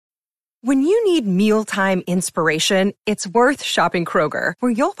When you need mealtime inspiration, it's worth shopping Kroger,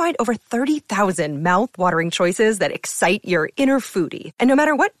 where you'll find over 30,000 mouth-watering choices that excite your inner foodie. And no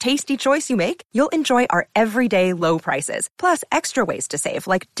matter what tasty choice you make, you'll enjoy our everyday low prices, plus extra ways to save,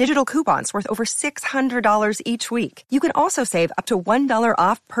 like digital coupons worth over $600 each week. You can also save up to $1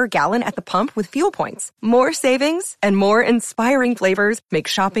 off per gallon at the pump with fuel points. More savings and more inspiring flavors make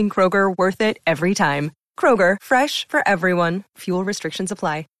shopping Kroger worth it every time. Kroger, fresh for everyone. Fuel restrictions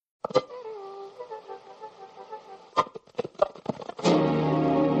apply.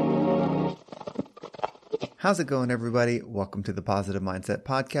 How's it going, everybody? Welcome to the Positive Mindset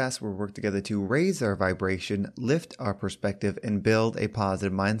Podcast, where we work together to raise our vibration, lift our perspective, and build a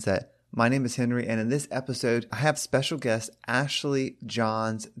positive mindset. My name is Henry, and in this episode, I have special guest Ashley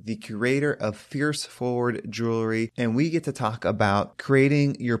Johns, the curator of Fierce Forward Jewelry, and we get to talk about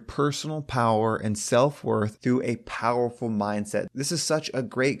creating your personal power and self-worth through a powerful mindset. This is such a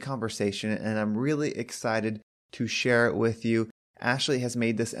great conversation, and I'm really excited to share it with you. Ashley has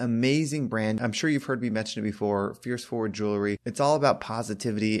made this amazing brand. I'm sure you've heard me mention it before, Fierce Forward Jewelry. It's all about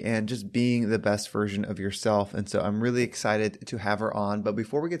positivity and just being the best version of yourself. And so I'm really excited to have her on. But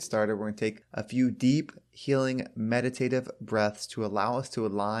before we get started, we're going to take a few deep, healing, meditative breaths to allow us to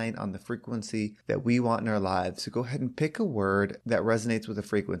align on the frequency that we want in our lives. So go ahead and pick a word that resonates with a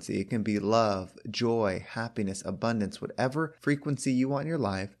frequency. It can be love, joy, happiness, abundance, whatever frequency you want in your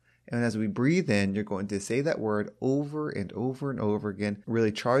life. And as we breathe in, you're going to say that word over and over and over again.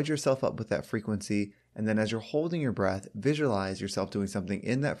 Really charge yourself up with that frequency. And then as you're holding your breath, visualize yourself doing something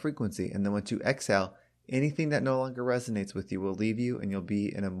in that frequency. And then once you exhale, anything that no longer resonates with you will leave you and you'll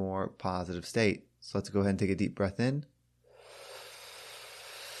be in a more positive state. So let's go ahead and take a deep breath in.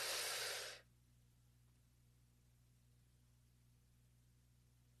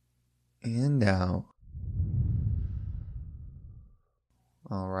 And out.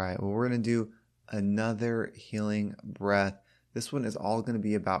 All right, well, we're going to do another healing breath. This one is all going to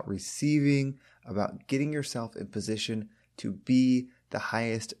be about receiving, about getting yourself in position to be the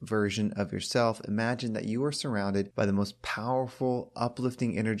highest version of yourself. Imagine that you are surrounded by the most powerful,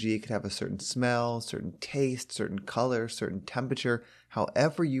 uplifting energy. It could have a certain smell, certain taste, certain color, certain temperature.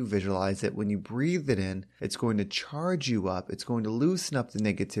 However you visualize it, when you breathe it in, it's going to charge you up. It's going to loosen up the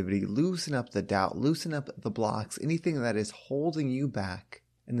negativity, loosen up the doubt, loosen up the blocks, anything that is holding you back.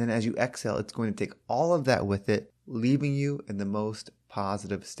 And then as you exhale, it's going to take all of that with it, leaving you in the most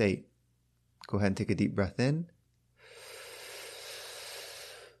positive state. Go ahead and take a deep breath in.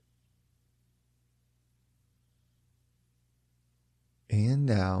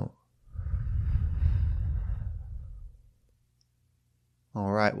 And out.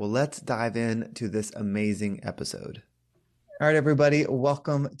 All right, well, let's dive into this amazing episode. All right, everybody,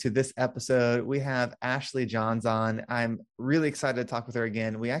 welcome to this episode. We have Ashley Johns on. I'm really excited to talk with her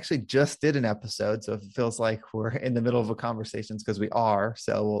again. We actually just did an episode, so if it feels like we're in the middle of a conversation, it's because we are.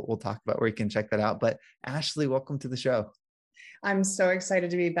 So we'll talk about where you can check that out. But Ashley, welcome to the show. I'm so excited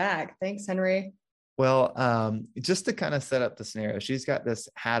to be back. Thanks, Henry. Well, just to kind of set up the scenario, she's got this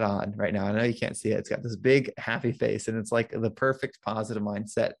hat on right now. I know you can't see it. It's got this big happy face, and it's like the perfect positive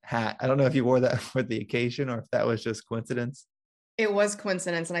mindset hat. I don't know if you wore that for the occasion or if that was just coincidence. It was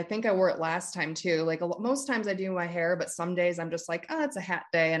coincidence. And I think I wore it last time too. Like most times I do my hair, but some days I'm just like, oh, it's a hat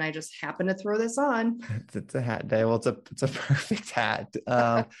day. And I just happen to throw this on. It's a hat day. Well, it's a perfect hat.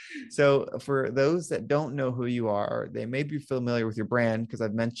 So for those that don't know who you are, they may be familiar with your brand because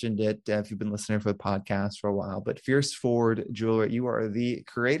I've mentioned it if you've been listening for the podcast for a while, but Fierce Forward Jewelry, you are the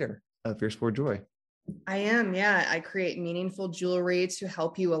creator of Fierce Forward Jewelry. I am. Yeah. I create meaningful jewelry to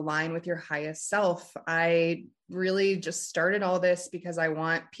help you align with your highest self. I really just started all this because I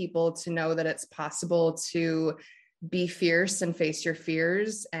want people to know that it's possible to be fierce and face your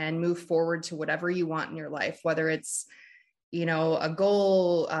fears and move forward to whatever you want in your life, whether it's, a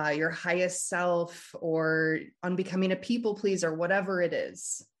goal, your highest self, or unbecoming a people pleaser, whatever it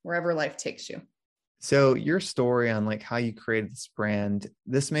is, wherever life takes you. So your story on like how you created this brand,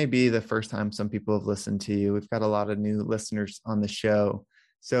 this may be the first time some people have listened to you. We've got a lot of new listeners on the show.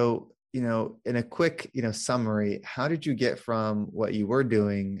 So, in a quick, summary, how did you get from what you were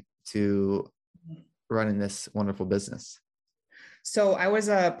doing to running this wonderful business? So I was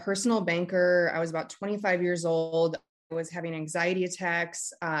a personal banker. I was about 25 years old. I was having anxiety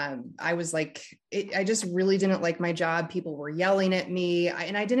attacks. I was like, I just really didn't like my job. People were yelling at me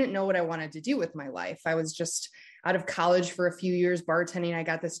and I didn't know what I wanted to do with my life. I was just out of college for a few years bartending. I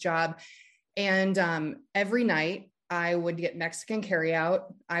got this job and every night I would get Mexican carryout.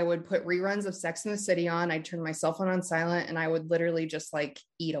 I would put reruns of Sex and the City on. I'd turn my cell phone on silent and I would literally just like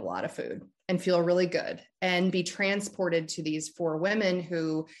eat a lot of food. and feel really good and be transported to these four women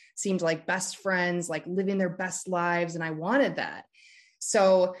who seemed like best friends, like living their best lives. And I wanted that.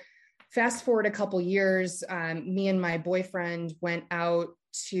 So fast forward a couple years, me and my boyfriend went out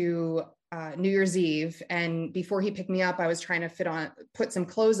to New Year's Eve. And before he picked me up, I was trying to put some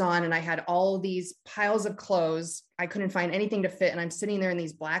clothes on, and I had all these piles of clothes. I couldn't find anything to fit. And I'm sitting there in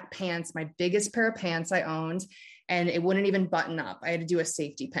these black pants, my biggest pair of pants I owned, and it wouldn't even button up. I had to do a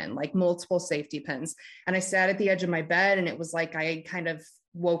safety pin, like multiple safety pins. And I sat at the edge of my bed, and it was like I had kind of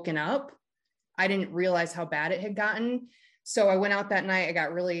woken up. I didn't realize how bad it had gotten. So I went out that night, I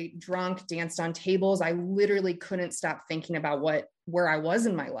got really drunk, danced on tables. I literally couldn't stop thinking about where I was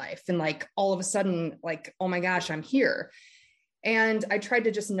in my life. And like, all of a sudden, like, oh my gosh, I'm here. And I tried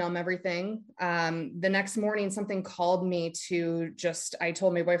to just numb everything. The next morning, something called me I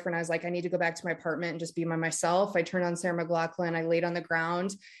told my boyfriend, I was like, I need to go back to my apartment and just be by myself. I turned on Sarah McLachlan. I laid on the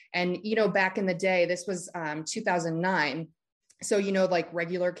ground. And, back in the day, this was 2009. So, like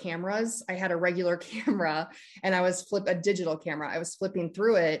regular cameras, I had a regular camera, and a digital camera. I was flipping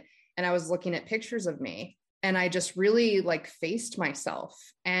through it, and I was looking at pictures of me, and I just really like faced myself,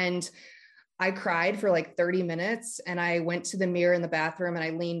 and I cried for like 30 minutes, and I went to the mirror in the bathroom, and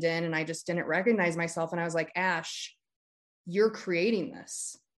I leaned in, and I just didn't recognize myself. And I was like, Ash, you're creating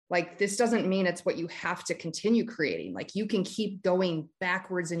this. Like, this doesn't mean it's what you have to continue creating. Like, you can keep going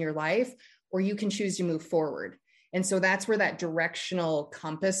backwards in your life, or you can choose to move forward. And so that's where that directional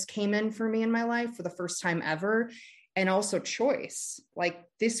compass came in for me in my life for the first time ever. And also choice. Like,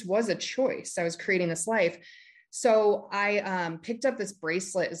 this was a choice. I was creating this life. So I picked up this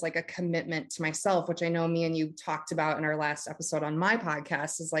bracelet as like a commitment to myself, which I know me and you talked about in our last episode on my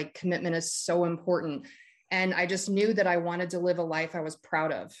podcast, is like, commitment is so important. And I just knew that I wanted to live a life I was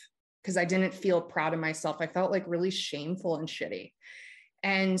proud of, because I didn't feel proud of myself. I felt like really shameful and shitty.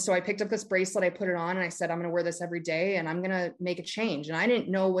 And so I picked up this bracelet, I put it on, and I said, I'm going to wear this every day, and I'm going to make a change. And I didn't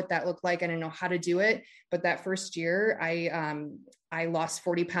know what that looked like. I didn't know how to do it. But that first year, I lost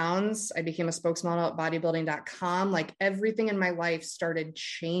 40 pounds. I became a spokesmodel at bodybuilding.com. Like, everything in my life started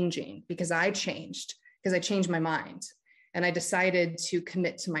changing because I changed my mind, and I decided to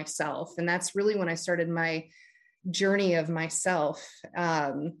commit to myself. And that's really when I started my journey of myself.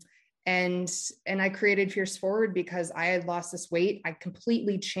 And I created Fierce Forward because I had lost this weight. I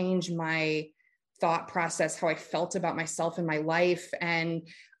completely changed my thought process, how I felt about myself and my life. And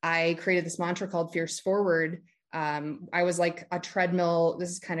I created this mantra called Fierce Forward. I was like a treadmill.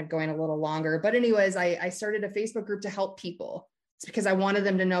 This is kind of going a little longer, but anyways, I started a Facebook group to help people. It's because I wanted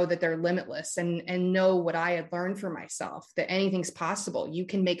them to know that they're limitless and know what I had learned for myself, that anything's possible. You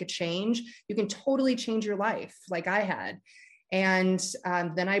can make a change. You can totally change your life like I had. And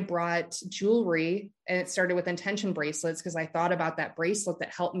then I brought jewelry, and it started with intention bracelets because I thought about that bracelet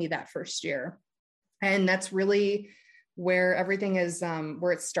that helped me that first year. And that's really where everything is,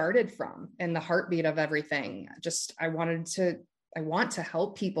 where it started from, and the heartbeat of everything. Just, I want to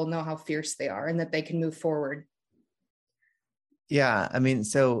help people know how fierce they are and that they can move forward. Yeah. I mean,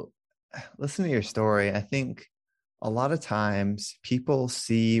 so listen to your story. I think a lot of times people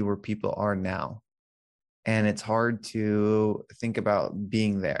see where people are now, and it's hard to think about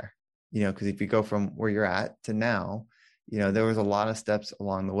being there, because if you go from where you're at to now, there was a lot of steps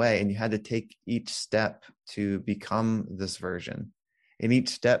along the way, and you had to take each step to become this version. And each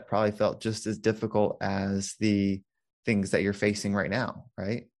step probably felt just as difficult as the things that you're facing right now,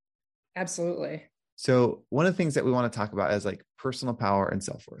 right? Absolutely. So one of the things that we want to talk about is like personal power and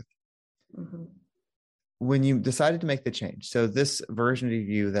self-worth. Mm-hmm. When you decided to make the change, so this version of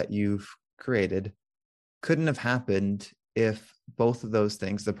you that you've created couldn't have happened if both of those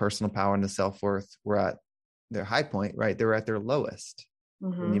things, the personal power and the self-worth, were at their high point, right? They were at their lowest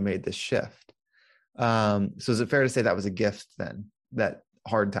when you made this shift. So is it fair to say that was a gift then? That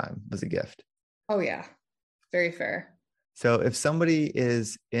hard time was a gift? Oh yeah, very fair. So if somebody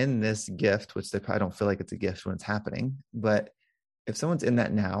is in this gift, which they probably don't feel like it's a gift when it's happening, but if someone's in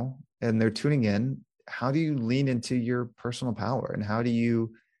that now and they're tuning in, how do you lean into your personal power, and how do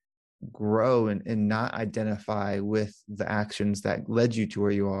you grow and not identify with the actions that led you to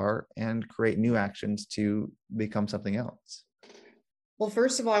where you are and create new actions to become something else? Well,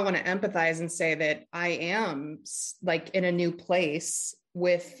 first of all, I want to empathize and say that I am like in a new place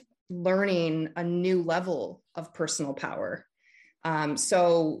with learning a new level of personal power.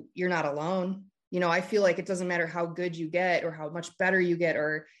 So you're not alone. I feel like it doesn't matter how good you get or how much better you get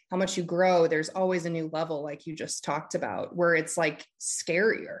or how much you grow. There's always a new level, like you just talked about, where it's like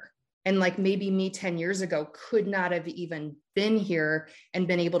scarier. And like maybe me 10 years ago could not have even been here and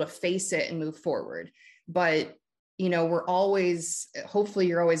been able to face it and move forward. But, we're always, hopefully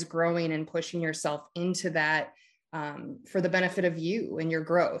you're always growing and pushing yourself into that for the benefit of you and your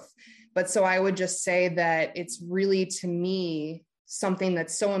growth. But so I would just say that it's really, to me, something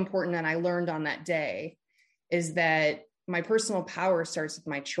that's so important. And I learned on that day is that my personal power starts with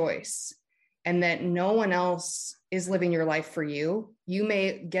my choice, and that no one else is living your life for you. You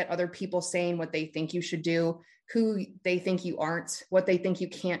may get other people saying what they think you should do, who they think you aren't, what they think you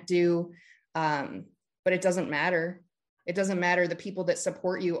can't do. But it doesn't matter. It doesn't matter. The people that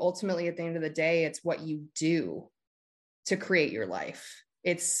support you, ultimately, at the end of the day, it's what you do to create your life.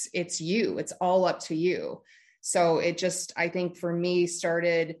 It's you. It's all up to you. So it just, I think for me,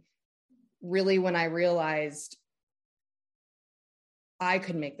 started really when I realized I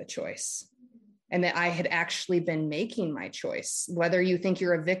could make the choice, and that I had actually been making my choice. Whether you think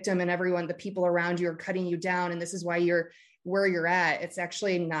you're a victim and everyone, the people around you are cutting you down, and this is why you're where you're at, it's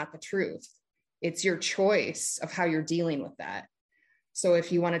actually not the truth. It's your choice of how you're dealing with that. So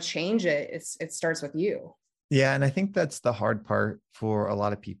if you want to change it, it starts with you. Yeah. And I think that's the hard part for a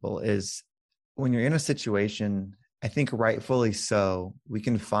lot of people is when you're in a situation, I think rightfully so, we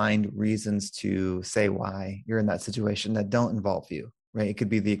can find reasons to say why you're in that situation that don't involve you, right? It could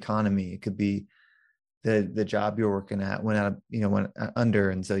be the economy. It could be the job you're working at went under,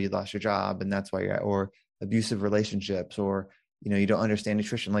 and so you lost your job and that's why you're at, or abusive relationships, or you don't understand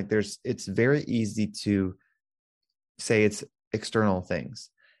nutrition. Like it's very easy to say it's external things,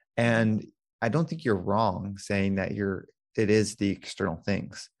 and I don't think you're wrong saying that it is the external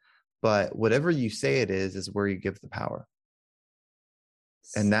things, but whatever you say it is where you give the power,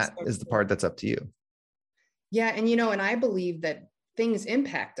 and that is the part that's up to you. Yeah. And and I believe that things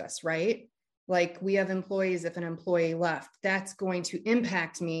impact us, right? Like we have employees, if an employee left, that's going to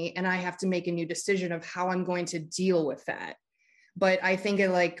impact me, and I have to make a new decision of how I'm going to deal with that. But I think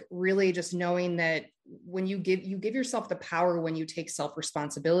it really just knowing that when you give yourself the power, when you take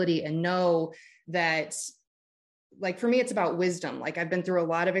self-responsibility and know that, for me, it's about wisdom. I've been through a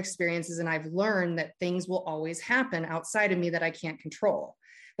lot of experiences, and I've learned that things will always happen outside of me that I can't control.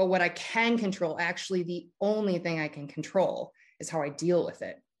 But what I can control, actually the only thing I can control, is how I deal with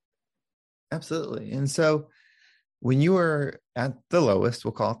it. Absolutely. And so when you were at the lowest,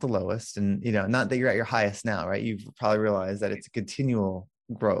 we'll call it the lowest, and not that you're at your highest now, right? You've probably realized that it's a continual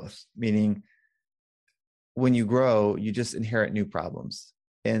growth, meaning when you grow, you just inherit new problems.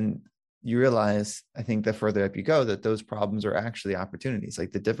 And you realize, I think, the further up you go, that those problems are actually opportunities.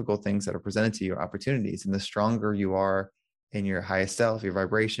 Like the difficult things that are presented to you are opportunities. And the stronger you are in your highest self, your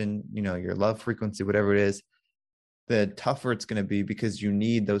vibration, your love frequency, whatever it is, the tougher it's going to be, because you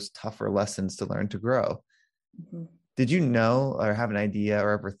need those tougher lessons to learn to grow. Mm-hmm. Did you know or have an idea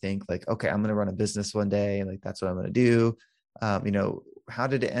or ever think okay, I'm going to run a business one day, and that's what I'm going to do? How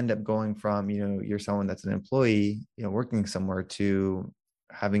did it end up going from, you're someone that's an employee, working somewhere, to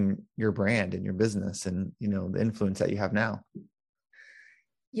having your brand and your business and, the influence that you have now?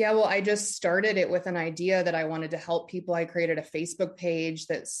 Yeah, well, I just started it with an idea that I wanted to help people. I created a Facebook page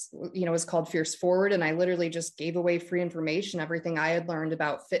that's, was called Fierce Forward. And I literally just gave away free information, everything I had learned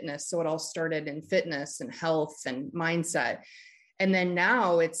about fitness. So it all started in fitness and health and mindset. And then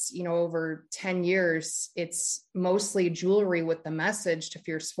now it's, over 10 years, it's mostly jewelry with the message to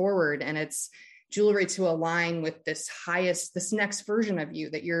Fierce Forward. And it's jewelry to align with this next version of you,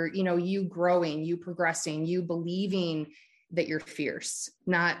 that you're, you growing, you progressing, you believing that you're fierce,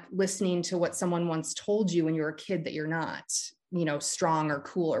 not listening to what someone once told you when you were a kid that you're not, strong or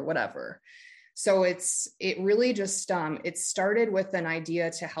cool or whatever. So it really just, it started with an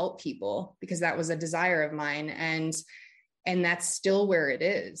idea to help people, because that was a desire of mine. And that's still where it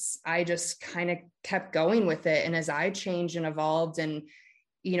is. I just kind of kept going with it. And as I changed and evolved, and,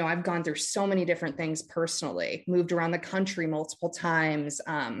 I've gone through so many different things personally, moved around the country multiple times.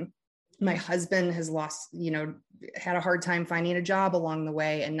 My husband has had a hard time finding a job along the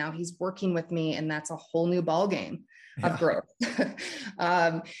way, and now he's working with me, and that's a whole new ballgame of growth.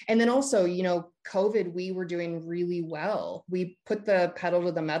 And then also, COVID, we were doing really well. We put the pedal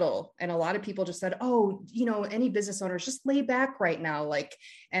to the metal, and a lot of people just said, oh, any business owners, just lay back right now.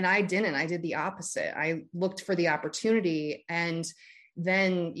 And I didn't. I did the opposite. I looked for the opportunity, and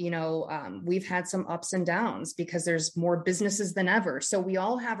then, we've had some ups and downs because there's more businesses than ever. So we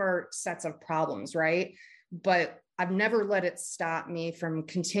all have our sets of problems, right? But I've never let it stop me from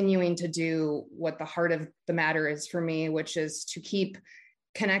continuing to do what the heart of the matter is for me, which is to keep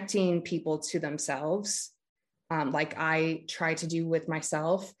connecting people to themselves, like I try to do with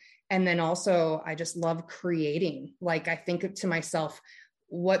myself. And then also, I just love creating. I think to myself,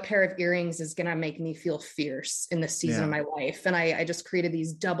 what pair of earrings is going to make me feel fierce in this season of my life. And I just created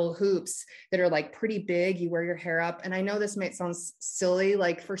these double hoops that are like pretty big. You wear your hair up. And I know this might sound silly,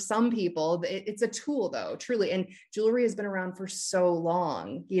 like for some people, it's a tool though, truly. And jewelry has been around for so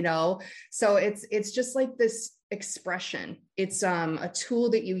long, you know? So it's just like this expression. It's a tool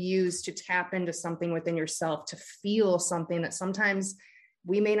that you use to tap into something within yourself, to feel something that sometimes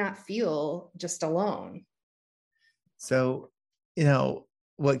we may not feel just alone. So,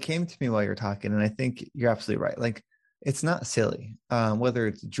 what came to me while you're talking, and I think you're absolutely right. Like, it's not silly, whether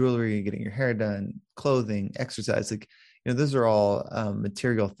it's jewelry, getting your hair done, clothing, exercise, like, those are all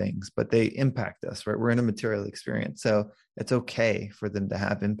material things, but they impact us, right? We're in a material experience. So it's okay for them to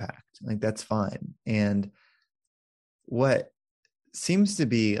have impact. Like, that's fine. And what seems to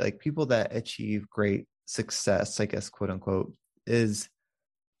be like people that achieve great success, I guess, quote unquote, is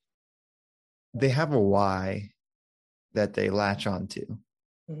they have a why that they latch onto.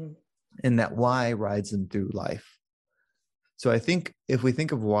 Mm-hmm. And that why rides them through life. So I think if we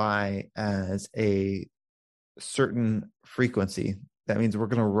think of why as a certain frequency, that means we're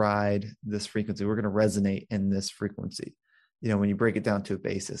going to ride this frequency. We're going to resonate in this frequency. When you break it down to a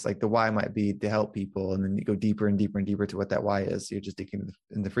basis, like the why might be to help people. And then you go deeper and deeper and deeper to what that why is. You're just digging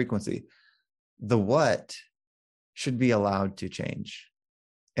in the frequency. The what should be allowed to change.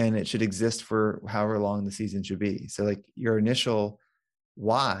 And it should exist for however long the season should be. So like your initial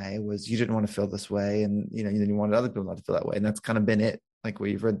why was you didn't want to feel this way. And, you wanted other people not to feel that way. And that's kind of been it, like what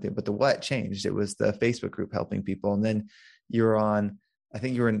you've read through. But the what changed. It was the Facebook group helping people. And then you were on, I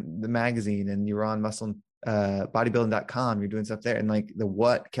think you were in the magazine and you were on bodybuilding.com. You're doing stuff there. And like the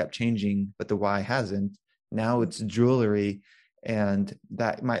what kept changing, but the why hasn't. Now it's jewelry. And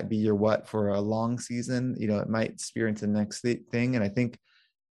that might be your what for a long season. It might spear into the next thing. And I think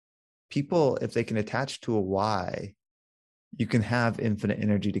people, if they can attach to a why, you can have infinite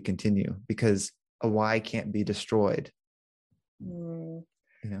energy to continue because a why can't be destroyed. Oh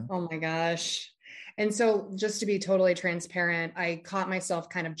my gosh. And so just to be totally transparent, I caught myself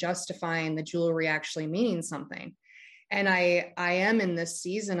kind of justifying the jewelry actually meaning something. And I am in this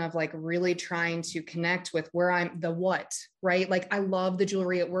season of like really trying to connect with where I'm the what, right? Like I love the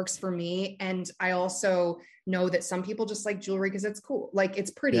jewelry. It works for me. And I also know that some people just like jewelry because it's cool. Like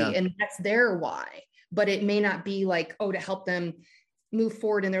it's pretty and that's their why, but it may not be like, to help them move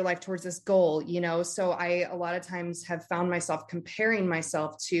forward in their life towards this goal, So I, a lot of times have found myself comparing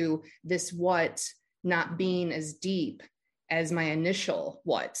myself to this what not being as deep as my initial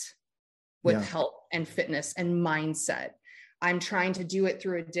what with health and fitness and mindset. I'm trying to do it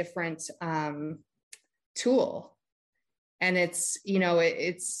through a different tool. And it's,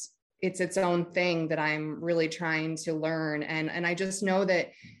 it's its own thing that I'm really trying to learn. And I just know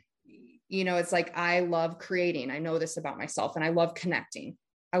that, it's like, I love creating. I know this about myself and I love connecting.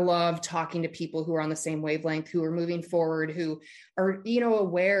 I love talking to people who are on the same wavelength, who are moving forward, who are,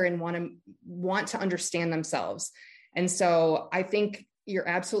 aware and want to understand themselves. And so I think you're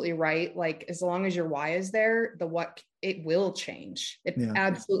absolutely right. Like, as long as your why is there, the what, it will change. It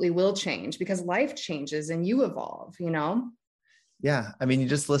absolutely will change because life changes and you evolve, Yeah. I mean, you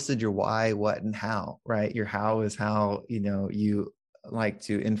just listed your why, what, and how, right? Your how is how, you like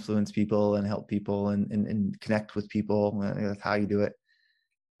to influence people and help people and connect with people. That's how you do it.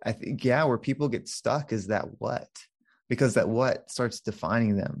 I think, where people get stuck is that what, because that what starts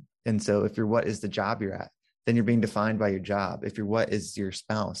defining them. And so if your what is the job you're at, then you're being defined by your job. If your what is your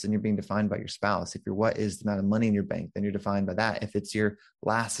spouse, then you're being defined by your spouse. If your what is the amount of money in your bank, then you're defined by that. If it's your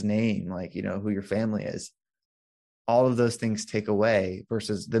last name, like, who your family is, all of those things take away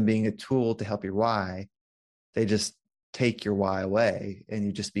versus them being a tool to help your why. They just take your why away and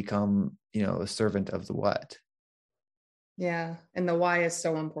you just become, a servant of the what. Yeah. And the why is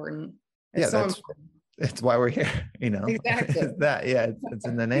so important. It's so important. It's why we're here, Exactly. It's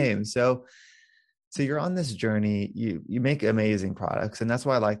in the name. So you're on this journey, you make amazing products. And that's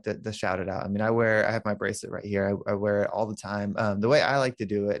why I like to shout it out. I mean, I have my bracelet right here. I wear it all the time. The way I like to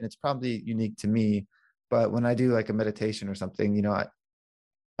do it, and it's probably unique to me, but when I do like a meditation or something,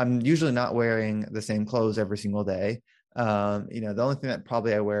 I'm usually not wearing the same clothes every single day. The only thing that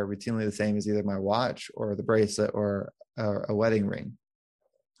probably I wear routinely the same is either my watch or the bracelet or a wedding ring.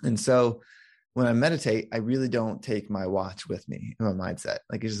 And so when I meditate, I really don't take my watch with me in my mindset.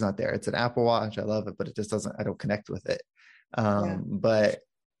 Like, it's just not there. It's an Apple Watch. I love it, but it just I don't connect with it. But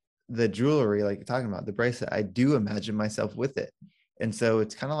the jewelry, like you're talking about, the bracelet, I do imagine myself with it. And so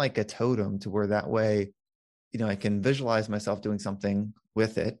it's kind of like a totem to where that way, I can visualize myself doing something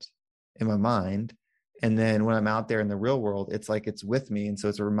with it in my mind. And then when I'm out there in the real world, it's like it's with me. And so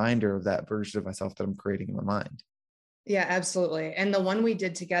it's a reminder of that version of myself that I'm creating in my mind. Yeah, absolutely. And the one we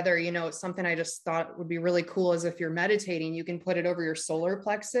did together, something I just thought would be really cool is if you're meditating, you can put it over your solar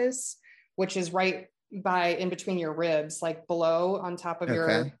plexus, which is right by in between your ribs, like below on top of your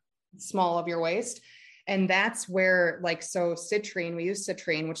Okay. small of your waist. And that's where, like, so citrine, we use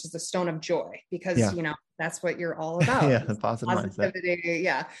citrine, which is the stone of joy, because, Yeah. that's what you're all about. Yeah. The positive mindset. Positivity.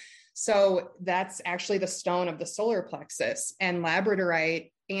 Yeah. So that's actually the stone of the solar plexus, and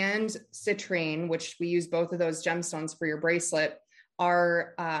labradorite and citrine, which we use both of those gemstones for your bracelet,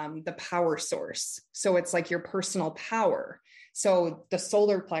 are the power source. So it's like your personal power. So the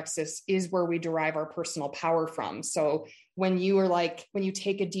solar plexus is where we derive our personal power from. So when you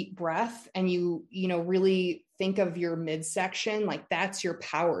take a deep breath and really think of your midsection, like that's your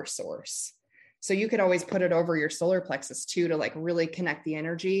power source. So you could always put it over your solar plexus too, to like really connect the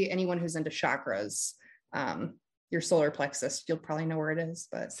energy. Anyone who's into chakras, your solar plexus, you'll probably know where it is,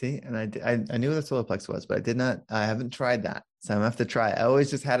 but See, and I knew what the solar plex was, but I haven't tried that. So I'm gonna have to try it. I always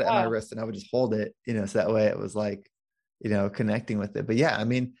just had it on my yeah. wrist and I would just hold it, so that way it was like, connecting with it. But yeah, I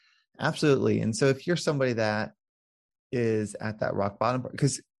mean, absolutely. And so if you're somebody that is at that rock bottom,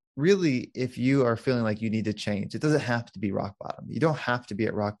 because really, if you are feeling like you need to change, it doesn't have to be rock bottom. You don't have to be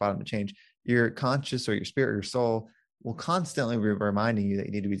at rock bottom to change. Your conscious or your spirit or your soul will constantly be reminding you that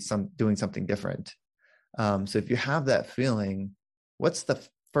you need to be doing something different. So if you have that feeling, what's the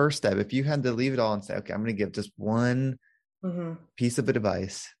first step? If you had to leave it all and say, okay, I'm going to give just one piece of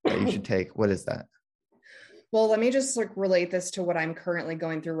advice that you should take, what is that? Well, let me just like relate this to what I'm currently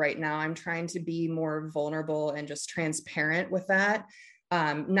going through right now. I'm trying to be more vulnerable and just transparent with that.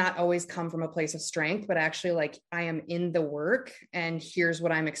 Not always come from a place of strength, but actually like I am in the work and here's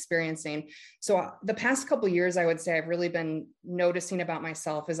what I'm experiencing. So the past couple of years, I would say I've really been noticing about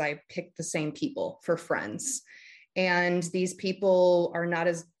myself as I pick the same people for friends. And these people are not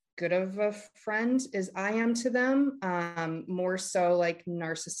as good of a friend as I am to them, more so like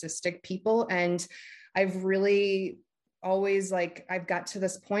narcissistic people. And I've really always I've got to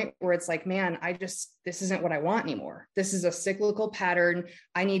this point where it's like, man, this isn't what I want anymore. This is a cyclical pattern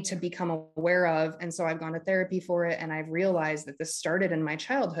I need to become aware of. And so I've gone to therapy for it. And I've realized that this started in my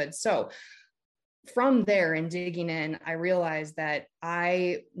childhood. So from there and digging in, I realized that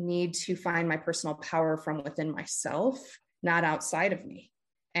I need to find my personal power from within myself, not outside of me.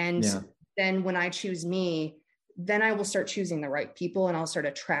 And Yeah. then when I choose me, then I will start choosing the right people and I'll start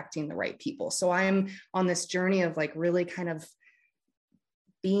attracting the right people. So I'm on this journey of like really kind of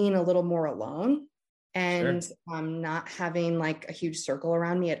being a little more alone and not having like a huge circle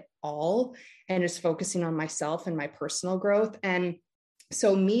around me at all, and just focusing on myself and my personal growth. And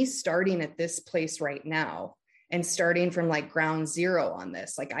so me starting at this place right now and starting from like ground zero on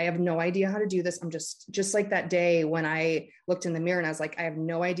this, like I have no idea how to do this. I'm just like that day when I looked in the mirror and I was like, I have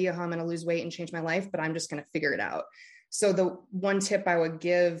no idea how I'm going to lose weight and change my life, but I'm just going to figure it out. So the one tip I would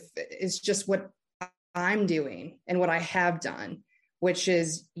give is just what I'm doing and what I have done, which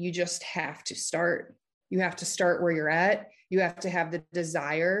is you just have to start. You have to start where you're at. You have to have the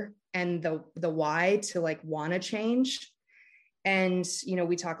desire and the why to like want to change. And,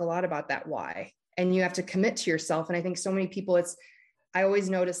 we talk a lot about that why, and you have to commit to yourself. And I think so many people, I always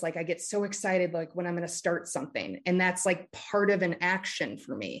notice like I get so excited like when I'm going to start something, and that's like part of an action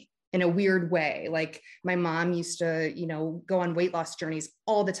for me in a weird way. Like my mom used to, go on weight loss journeys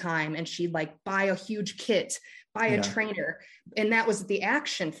all the time, and she'd like buy a huge kit, buy a trainer, and that was the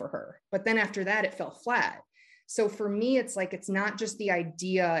action for her. But then after that, it fell flat. So for me, it's like, it's not just the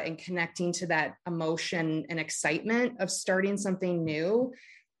idea and connecting to that emotion and excitement of starting something new,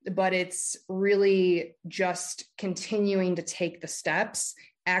 but it's really just continuing to take the steps.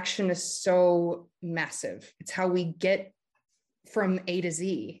 Action is so massive. It's how we get from A to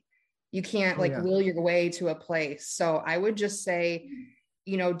Z. You can't will your way to a place. So I would just say,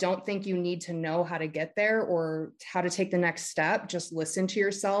 don't think you need to know how to get there or how to take the next step. Just listen to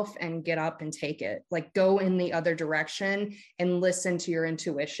yourself and get up and take it. Like go in the other direction and listen to your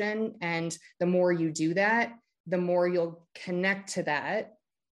intuition. And the more you do that, the more you'll connect to that.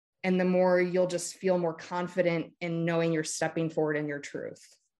 And the more you'll just feel more confident in knowing you're stepping forward in your truth.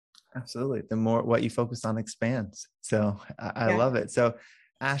 Absolutely. The more what you focus on expands. So I love it. So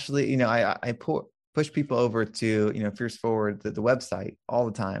Ashley, I push people over to, Fierce Forward, the website all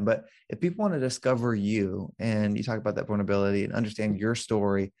the time. But if people want to discover you and you talk about that vulnerability and understand your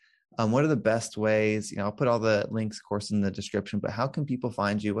story, what are the best ways? I'll put all the links, of course, in the description, but how can people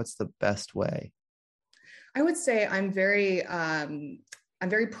find you? What's the best way? I would say I'm very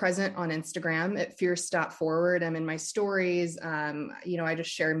present on Instagram at fierce.forward. I'm in my stories. I just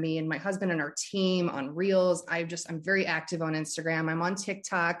share me and my husband and our team on Reels. I'm very active on Instagram. I'm on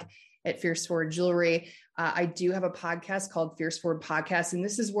TikTok at Fierce Forward Jewelry. I do have a podcast called Fierce Forward Podcast, and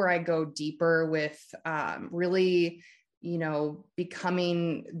this is where I go deeper with really,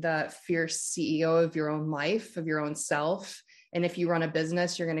 becoming the fierce CEO of your own life, of your own self. And if you run a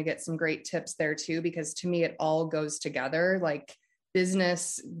business, you're going to get some great tips there too, because to me, it all goes together. Like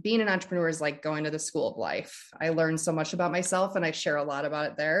business, being an entrepreneur is like going to the school of life. I learned so much about myself and I share a lot about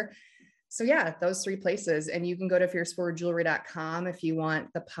it there. So yeah, those 3 places. And you can go to fierceforwardjewelry.com if you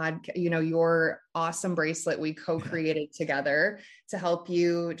want the podcast, your awesome bracelet we co-created together to help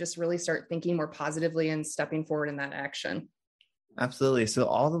you just really start thinking more positively and stepping forward in that action. Absolutely. So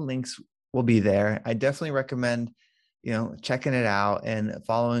all the links will be there. I definitely recommend, checking it out and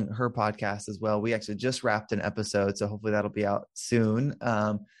following her podcast as well. We actually just wrapped an episode, so hopefully that'll be out soon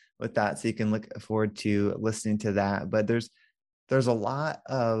with that. So you can look forward to listening to that. But there's a lot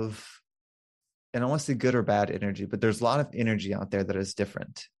of, and I don't want to say good or bad energy, but there's a lot of energy out there that is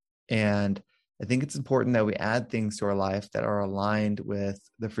different. And I think it's important that we add things to our life that are aligned with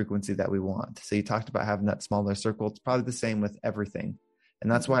the frequency that we want. So you talked about having that smaller circle. It's probably the same with everything.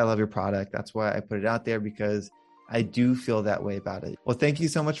 And that's why I love your product. That's why I put it out there, because I do feel that way about it. Well, thank you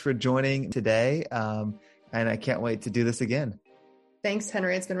so much for joining today. And I can't wait to do this again. Thanks,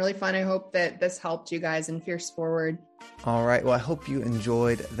 Henry. It's been really fun. I hope that this helped you guys in Fierce Forward. All right. Well, I hope you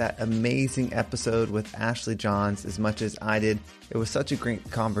enjoyed that amazing episode with Ashley Johns as much as I did. It was such a great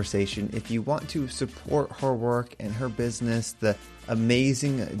conversation. If you want to support her work and her business, the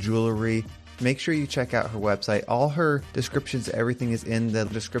amazing jewelry, make sure you check out her website. All her descriptions, everything is in the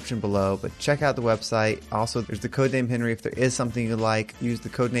description below, but check out the website. Also, there's the codename Henry. If there is something you like, use the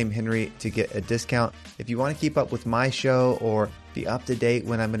codename Henry to get a discount. If you want to keep up with my show or be up to date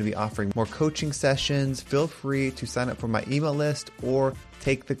when I'm going to be offering more coaching sessions, feel free to sign up for my email list or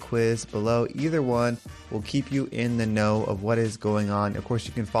take the quiz below. Either one will keep you in the know of what is going on. Of course,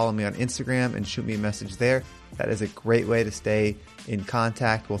 you can follow me on Instagram and shoot me a message there. That is a great way to stay in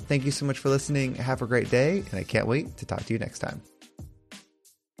contact. Well, thank you so much for listening. Have a great day, and I can't wait to talk to you next time.